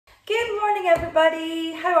morning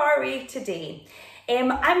everybody, how are we today?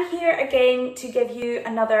 I'm here again to give you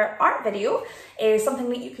another art video, something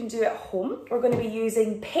that you can do at home. We're going to be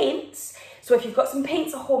using paints, so if you've got some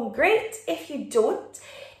paints at home, great. If you don't,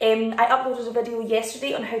 I uploaded a video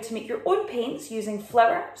yesterday on how to make your own paints using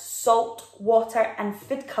flour, salt, water and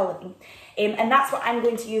food colouring. And that's what I'm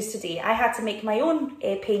going to use today. I had to make my own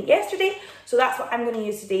paint yesterday, so that's what I'm going to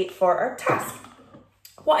use today for our task.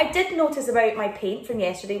 What I did notice about my paint from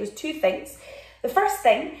yesterday was two things. The first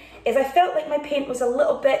thing is I felt like my paint was a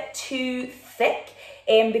little bit too thick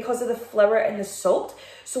because of the flour and the salt.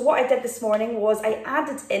 So what I did this morning was I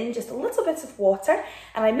added in just a little bit of water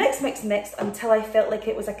and I mixed until I felt like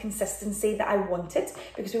it was a consistency that I wanted,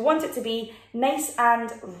 because we want it to be nice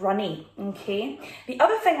and runny, okay? The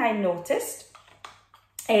other thing I noticed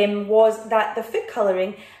was that the food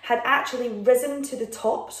colouring had actually risen to the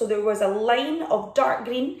top. So there was a line of dark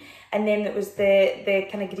green and then there was the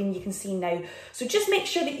kind of green you can see now. So just make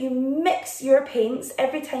sure that you mix your paints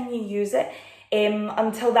every time you use it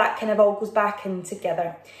until that kind of all goes back in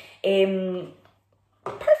together.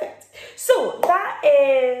 Perfect. So that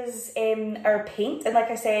is our paint, and like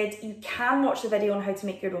I said, you can watch the video on how to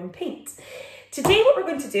make your own paint. Today what we're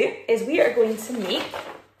going to do is we are going to make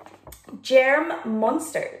Germ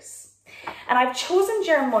Monsters. And I've chosen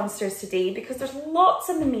Germ Monsters today because there's lots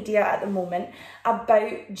in the media at the moment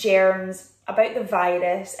about germs, about the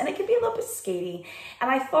virus, and it can be a little bit scary.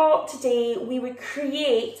 And I thought today we would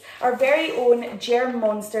create our very own Germ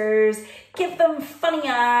Monsters, give them funny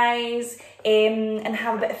eyes, and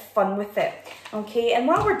have a bit of fun with it. Okay, and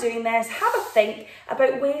while we're doing this, have a think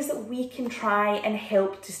about ways that we can try and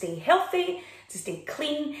help to stay healthy, to stay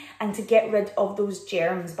clean, and to get rid of those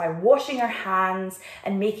germs by washing our hands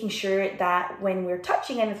and making sure that when we're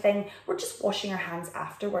touching anything, we're just washing our hands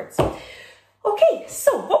afterwards. Okay,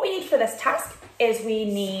 so what we need for this task is we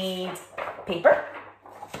need paper,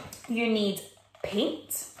 you need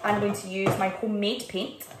paint, I'm going to use my homemade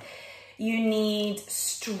paint, you need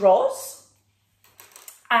straws,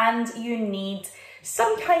 and you need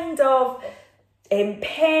some kind of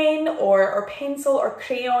pen or pencil or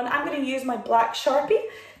crayon. I'm going to use my black Sharpie.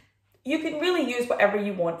 You can really use whatever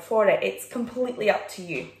you want for it. It's completely up to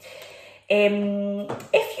you.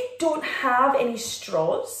 If you don't have any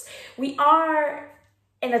straws, we are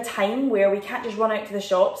in a time where we can't just run out to the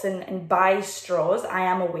shops and buy straws, I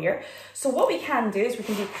am aware. So what we can do is we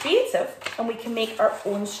can be creative and we can make our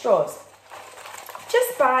own straws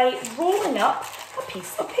just by rolling up a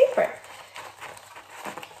piece of paper.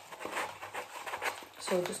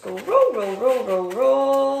 So just go roll, roll, roll, roll,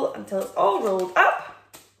 roll until it's all rolled up.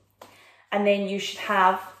 And then you should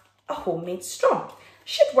have a homemade straw.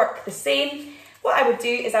 Should work the same. What I would do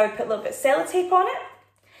is I would put a little bit of sellotape on it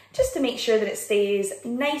just to make sure that it stays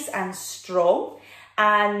nice and strong,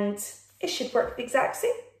 and it should work the exact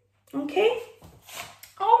same. Okay?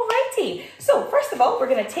 Alrighty. So first of all, we're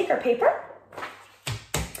going to take our paper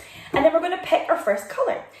and then we're going to pick our first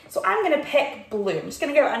colour. So I'm going to pick blue. I'm just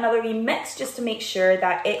going to give it another wee mix just to make sure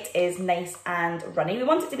that it is nice and runny. We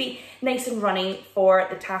want it to be nice and runny for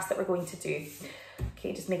the task that we're going to do.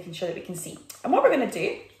 Okay, just making sure that we can see. And what we're going to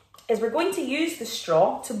do is we're going to use the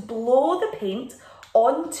straw to blow the paint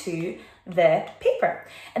onto the paper.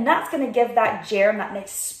 And that's going to give that germ that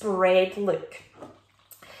nice spread look.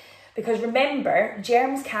 Because remember,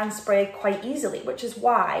 germs can spread quite easily, which is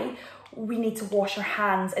why we need to wash our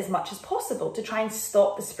hands as much as possible to try and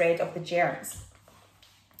stop the spread of the germs.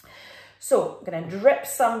 So I'm going to drip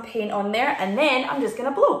some paint on there and then I'm just going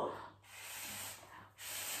to blow.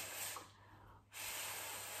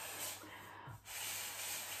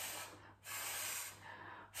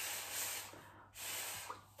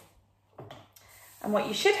 And what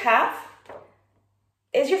you should have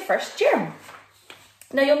is your first germ.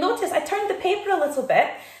 Now you'll notice I turned the paper a little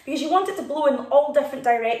bit because you want it to blow in all different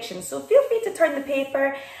directions. So feel free to turn the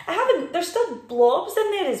paper. There's still blobs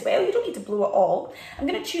in there as well. You don't need to blow it all. I'm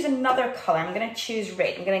going to choose another colour. I'm going to choose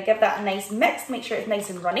red. I'm going to give that a nice mix to make sure it's nice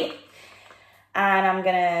and runny. And I'm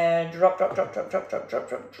going to drop, drop, drop, drop, drop, drop, drop,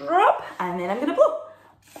 drop, drop. And then I'm going to blow.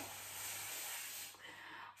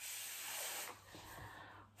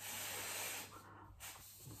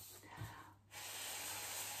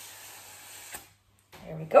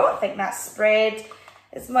 There we go. I think that's spread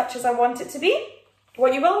as much as I want it to be.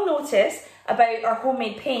 What you will notice about our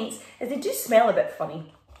homemade paints is they do smell a bit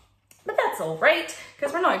funny. But that's all right,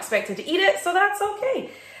 because we're not expected to eat it, so that's okay.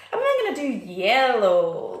 I'm then going to do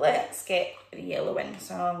yellow. Let's get the yellow in.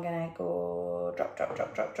 So I'm going to go drop, drop,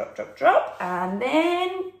 drop, drop, drop, drop, drop, and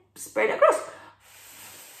then spread it across.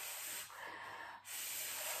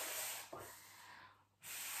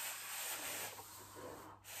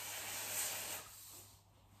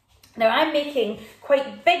 Now I'm making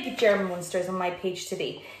quite big Germ Monsters on my page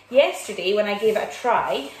today. Yesterday, when I gave it a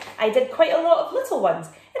try, I did quite a lot of little ones.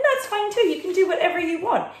 And that's fine too, you can do whatever you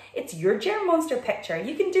want. It's your Germ Monster picture.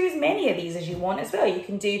 You can do as many of these as you want as well. You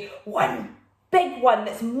can do one big one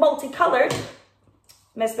that's multicoloured.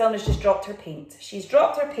 Miss Milne has just dropped her paint. She's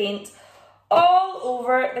dropped her paint all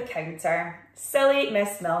over the counter. Silly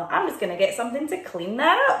Miss Milne. I'm just going to get something to clean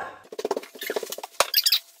that up.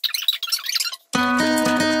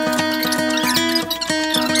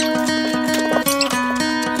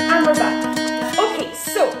 And we're back. Okay,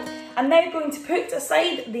 so I'm now going to put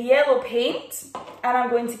aside the yellow paint and I'm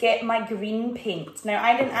going to get my green paint. Now,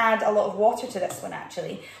 I didn't add a lot of water to this one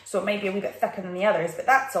actually, so it might be a wee bit thicker than the others, but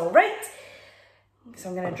that's all right. So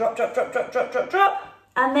I'm going to drop, drop, drop, drop, drop, drop, drop,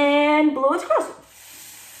 and then blow it across.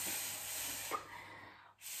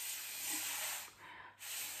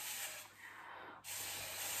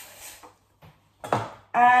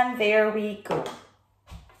 And there we go.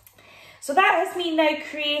 So that has me now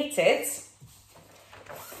created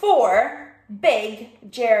 4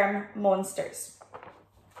 big Germ Monsters.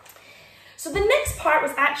 So the next part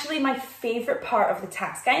was actually my favourite part of the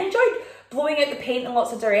task. I enjoyed blowing out the paint in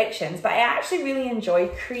lots of directions, but I actually really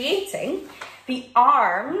enjoyed creating the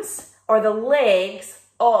arms or the legs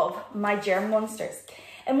of my Germ Monsters.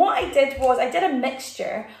 And what I did was I did a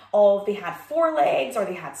mixture of, they had 4 legs or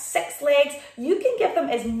they had 6 legs. You can give them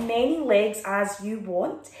as many legs as you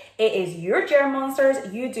want. It is your Germ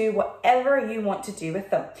Monsters. You do whatever you want to do with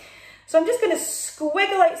them. So I'm just going to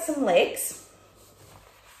squiggle out some legs,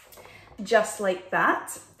 just like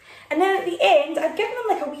that. And then at the end, I've given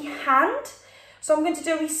them like a wee hand. So I'm going to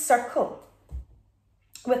do a wee circle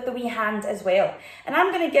with the wee hand as well. And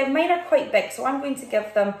I'm going to give, mine are quite big, so I'm going to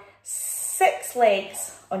give them 6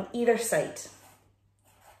 legs on either side.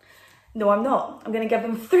 No, I'm not. I'm going to give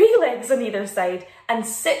them 3 legs on either side and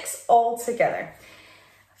 6 all together.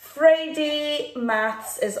 Friday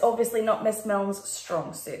maths is obviously not Miss Milne's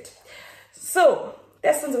strong suit. So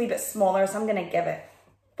this one's a wee bit smaller, so I'm going to give it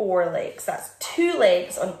 4 legs. That's 2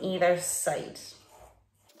 legs on either side.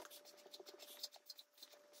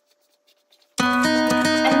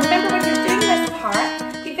 And remember, when you're doing this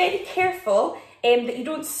part, be very careful that you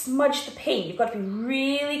don't smudge the paint. You've got to be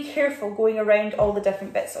really careful going around all the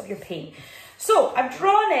different bits of your paint. So I've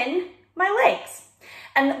drawn in my legs.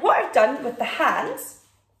 And what I've done with the hands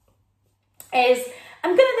is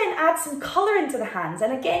I'm going to then add some colour into the hands.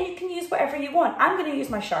 And again, you can use whatever you want. I'm going to use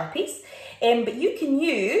my Sharpies, but you can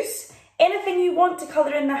use anything you want to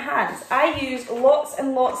colour in the hands. I use lots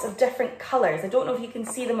and lots of different colours. I don't know if you can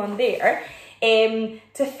see them on there,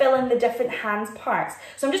 to fill in the different hands parts.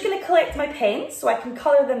 So I'm just going to collect my pens so I can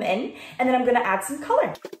colour them in, and then I'm going to add some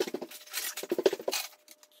colour.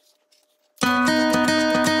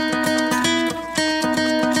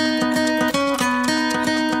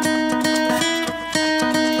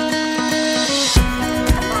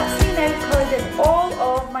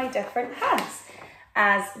 Different hands,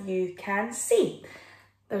 as you can see.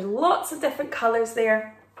 There's lots of different colours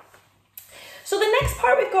there. So the next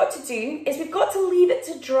part we've got to do is we've got to leave it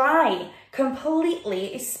to dry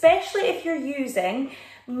completely, especially if you're using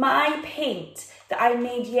my paint that I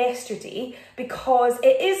made yesterday, because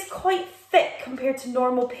it is quite thick compared to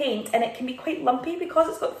normal paint and it can be quite lumpy because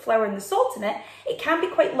it's got the flour and the salt in it. It can be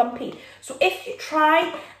quite lumpy. So if you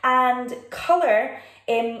try and colour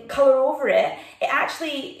over it, it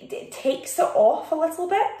actually takes it off a little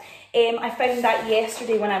bit. I found that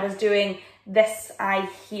yesterday when I was doing this eye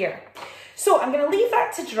here. So I'm going to leave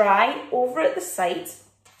that to dry over at the side.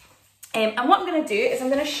 And what I'm going to do is I'm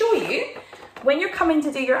going to show you, when you're coming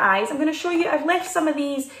to do your eyes, I'm going to show you, I've left some of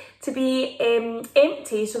these to be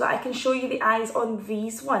empty so that I can show you the eyes on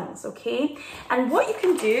these ones, okay? And what you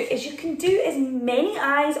can do is you can do as many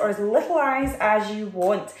eyes or as little eyes as you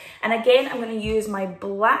want. And again, I'm going to use my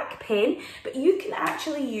black pen, but you can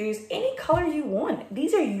actually use any colour you want.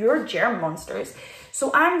 These are your Germ Monsters.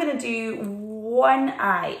 So I'm going to do one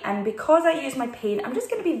eye, and because I use my paint, I'm just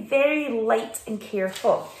going to be very light and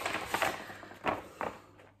careful.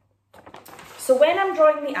 So when I'm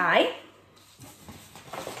drawing the eye,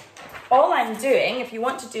 all I'm doing, if you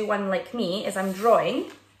want to do one like me, is I'm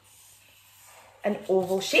drawing an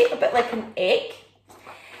oval shape, a bit like an egg.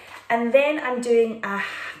 And then I'm doing a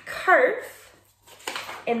curve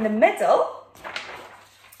in the middle.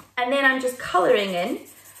 And then I'm just colouring in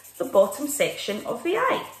the bottom section of the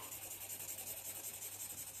eye.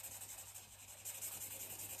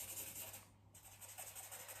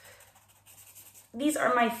 These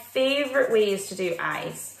are my favourite ways to do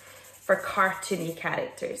eyes for cartoony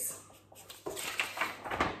characters.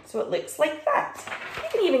 So it looks like that. You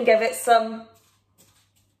can even give it some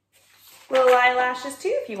little eyelashes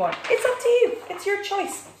too if you want. It's up to you, it's your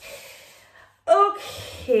choice.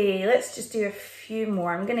 Okay, let's just do a few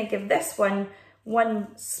more. I'm gonna give this one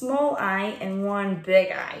small eye and one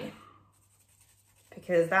big eye,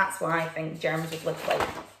 because that's what I think germs would look like.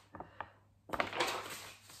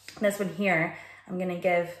 This one here, I'm gonna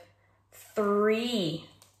give 3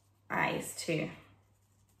 eyes too.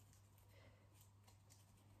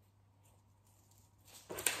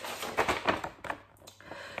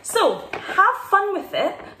 So have fun with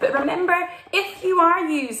it, but remember, if you are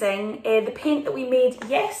using the paint that we made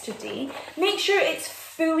yesterday, make sure it's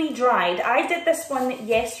fully dried. I did this one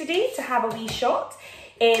yesterday to have a wee shot,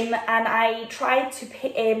 and I tried to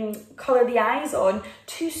colour the eyes on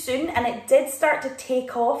too soon, and it did start to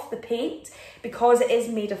take off the paint because it is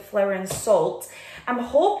made of flour and salt. I'm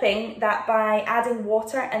hoping that by adding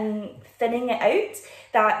water and thinning it out,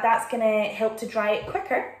 that's going to help to dry it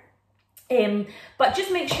quicker. But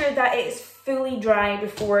just make sure that it's fully dry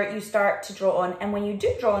before you start to draw on. And when you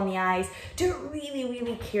do draw on the eyes, do it really,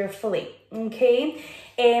 really carefully, okay?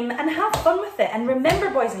 And have fun with it. And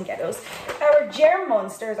remember, boys and girls, our germ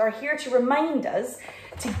monsters are here to remind us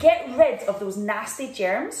to get rid of those nasty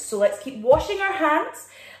germs. So let's keep washing our hands.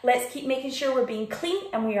 Let's keep making sure we're being clean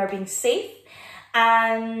and we are being safe.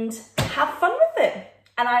 And have fun with it.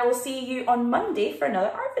 And I will see you on Monday for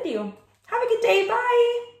another art video. Have a good day.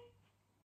 Bye.